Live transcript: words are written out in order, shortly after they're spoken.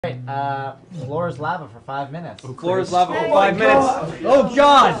right. Floor is lava for 5 minutes. Floor is lava for 5 minutes. Oh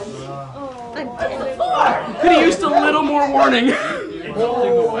God! Could have used a little more warning.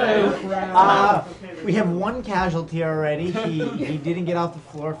 We have one casualty already. He didn't get off the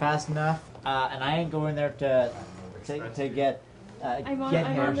floor fast enough, and I ain't going there to get I'm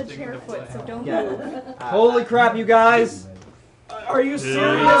on the chair foot, so don't move. Holy crap, you guys! Are you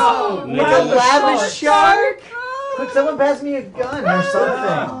serious? No. Like a lava shark? Quick, someone pass me a gun or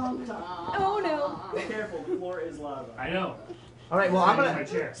something. Oh no. Be careful, the floor is lava. I know. All right, well, I'm gonna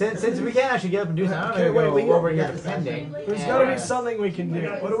since we can't actually get up and do something, I'm gonna go over here defending. There's gotta be something we can do.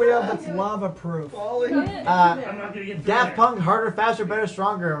 What do we have that's lava proof? Daft Punk, harder, faster, better,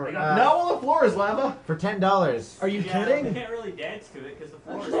 stronger. Now all the floor is lava. For $10. Are you We kidding? can't really dance to it because the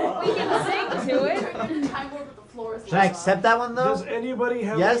floor is lava. We can sing to it. Should I accept that one though? Does anybody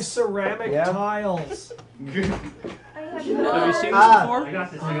have Yes. any ceramic tiles? Have you seen this before? I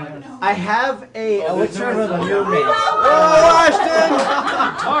got this. I got this. I have a elixir of immunity. Oh, Ashton!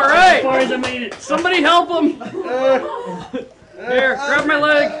 All right. As far as I made it. Somebody help him. Here, grab my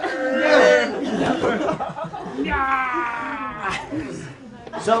leg.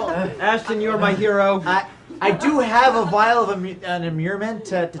 So, Ashton, you are my hero. I do have a vial of an immurement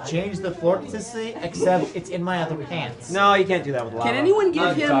to change the floor consistency, except it's in my other pants. No, you can't do that with lava. Can anyone give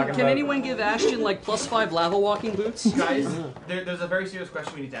What are you him? talking Can about? anyone give Ashton like +5 lava walking boots? Guys, there's a very serious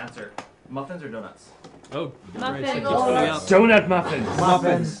question we need to answer. Muffins or donuts? Oh, Muffins. right, so it keeps coming up. Donut muffins.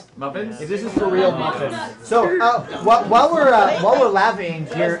 Muffins. Muffins? If this is for real muffins. So, while we're laughing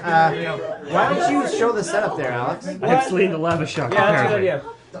here, why don't you show the setup there, Alex? I have slain the lava shark. Yeah, that's a good apparently. idea.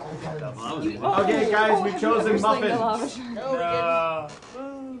 Okay, guys, we've chosen muffins.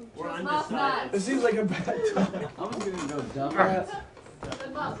 We're undecided. It seems like a bad time. Okay.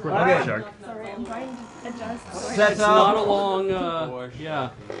 Shark. Sorry, I'm trying to adjust. Set It's not a up. long. Yeah.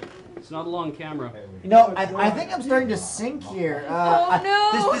 It's not a long camera. You know, I think I'm starting to sink here. Oh,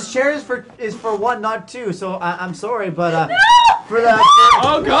 no. This chair is for one, not two. So I'm sorry, but for the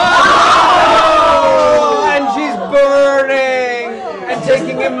Oh God! Oh, and she's burning and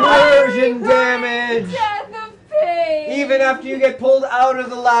taking immersion damage. Death of pain. Even after you get pulled out of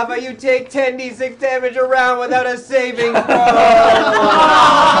the lava, you take 10d6 damage around without a saving throw.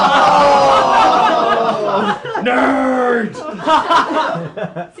 Nerd!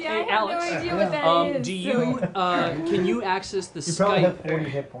 See, I Hey, have Alex, no idea what that is. do you can you access the you probably have Skype? 40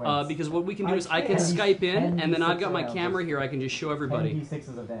 hit points. Because what we can do is I can Skype in, and then I've got my camera here. I can just show everybody.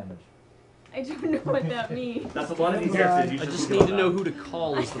 10d6s of damage. I don't know what that means. That's a lot of these characters. I just need to know who to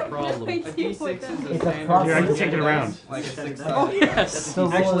call is the I problem. have no idea what that It's means. a process. Here, I can take it around. Like a 6 Oh yes. So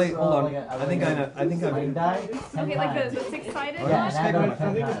roll Actually, is, hold on. like a I think I green die. 10 Okay, like times. the six-sided Yeah, one? and add on I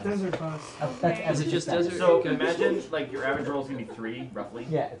 10 think it's times. desert bus. That's Okay. every Is it just 6 times. desert? So Okay. imagine, like, your average roll is going to be 3, roughly.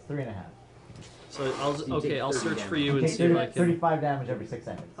 Yeah, it's 3.5. So I'll search for you You and take see if I 30, can. 35 damage every 6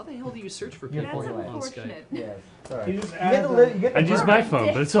 seconds. How the hell do you search for You people have That's 40 life. on Skype? unfortunate. Yes. Sorry. You just You add get the the- li- you get the I used burn. my phone,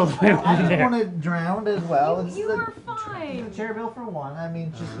 but it's all the way I over didn't there. want to drown as well. This You is are fine. a chair bill for one. I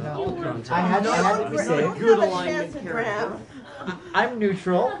mean, just you All know, contact. I had to be safe. Good alignment here. I'm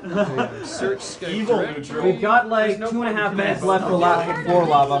neutral. Search Skype. Evil direct. neutral. We've got like 2.5 minutes left for floor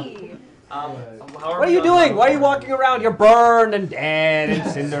lava. How What are you doing? Why are you walking around? You're burned and dead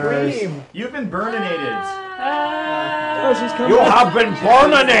and cinders. Scream. You've been burninated. Oh, she's coming. You have been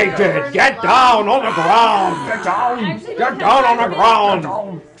burninated! Get down on the ground! Get down! Actually, Get down on the ground!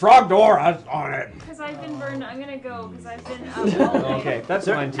 Trogdor on it! Because I've been burned. I'm gonna go because I've been up all night. Okay, that's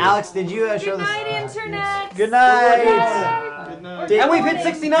Sir, fine too. Alex, did you show Good this? night, internet. Good night. And we've hit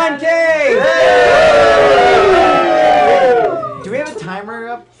 69K! Do we have a timer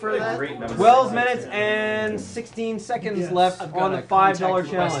up for that? Great memory. 12 minutes and 16 seconds left I've on got the a $5 contact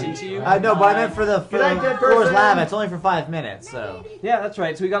request challenge. into you. No, but I meant for the night, good floor's person. lava. It's only for 5 minutes, so. Yeah, that's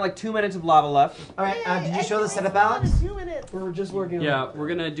right. So we got like 2 minutes of lava left. All right. Did you show the setup, Alex? We're just working on Yeah, we're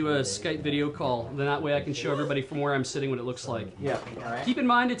gonna do a Skype video call. Then that way I can show everybody from where I'm sitting what it looks like. Yeah. All right. Keep in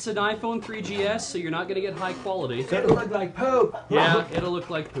mind it's an iPhone 3GS, so you're not gonna get high quality. it. It'll look like poop. Yeah, it'll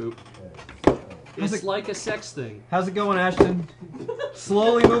look like poop. It's like a sex thing. How's it going, Ashton?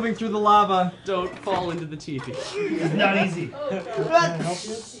 Slowly moving through the lava. Don't fall into the TV. It's not easy.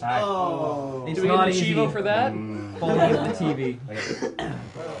 Oh. It's Do we not get an easy. Chivo for that? Falling into the TV.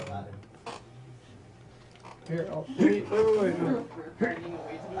 Here, wait.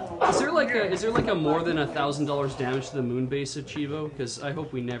 Is there like a more than $1,000 damage to the moon base of Chivo? Because I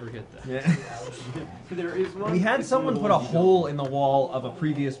hope we never hit that. Yeah. We had someone put a hole in the wall of a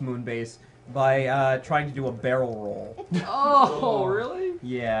previous moon base by trying to do a barrel roll. Oh, really?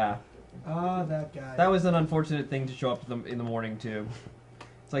 Yeah. Ah, that guy. That was an unfortunate thing to show up to them in the morning too.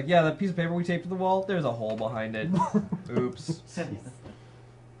 It's like, yeah, that piece of paper we taped to the wall, there's a hole behind it. Oops.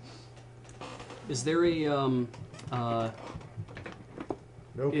 Is there a No,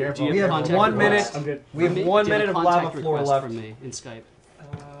 do you careful. have We have contact 1 minute. request? I'm good. We have Do you 1 a minute of contact lava floor request left. from me in Skype.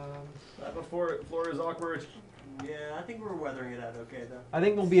 Before floor is awkward. Yeah, I think we're weathering it out okay though. I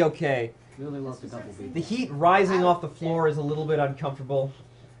think we'll be okay. We only lost a couple people. The heat rising off the floor is a little bit uncomfortable,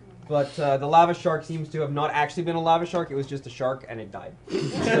 but the lava shark seems to have not actually been a lava shark. It was just a shark, and it died.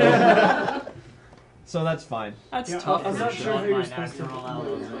 So that's fine. That's Yeah, tough. I'm for not sure. sure how you're supposed to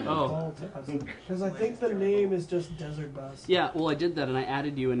Oh. Because I think the name is just Desert Bus. Yeah, well, I did that and I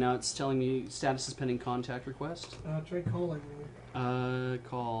added you, and now it's telling me status is pending contact request. Try calling me.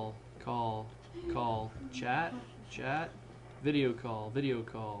 Call, chat, video call.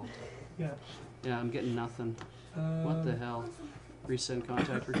 Yeah. Yeah, I'm getting nothing. What the hell? Resend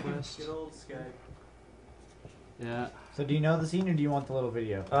contact request. Good old Skype. Yeah. So do you know the scene or do you want the little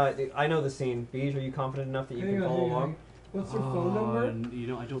video? I know the scene. Beej, are you confident enough that you can follow along? What's your phone number? You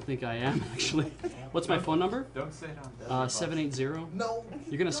know, I don't think I am actually. What's my phone number? Don't say it on 780. No.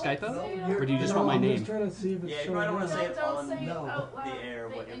 You're gonna Skype out? No. Or do you just No, want my I'm name? just trying to see if it's Yeah, you showing probably don't want up. to say it Don't on say it out loud. the air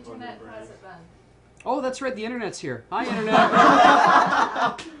what The your phone internet number has is. it then. Oh, that's right. The internet's here. Hi,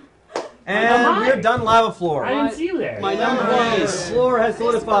 internet. And we're done lava floor. I didn't see you there. My number The is floor has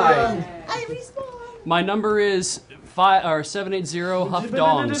solidified. my number is 780 Huff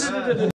Dongs.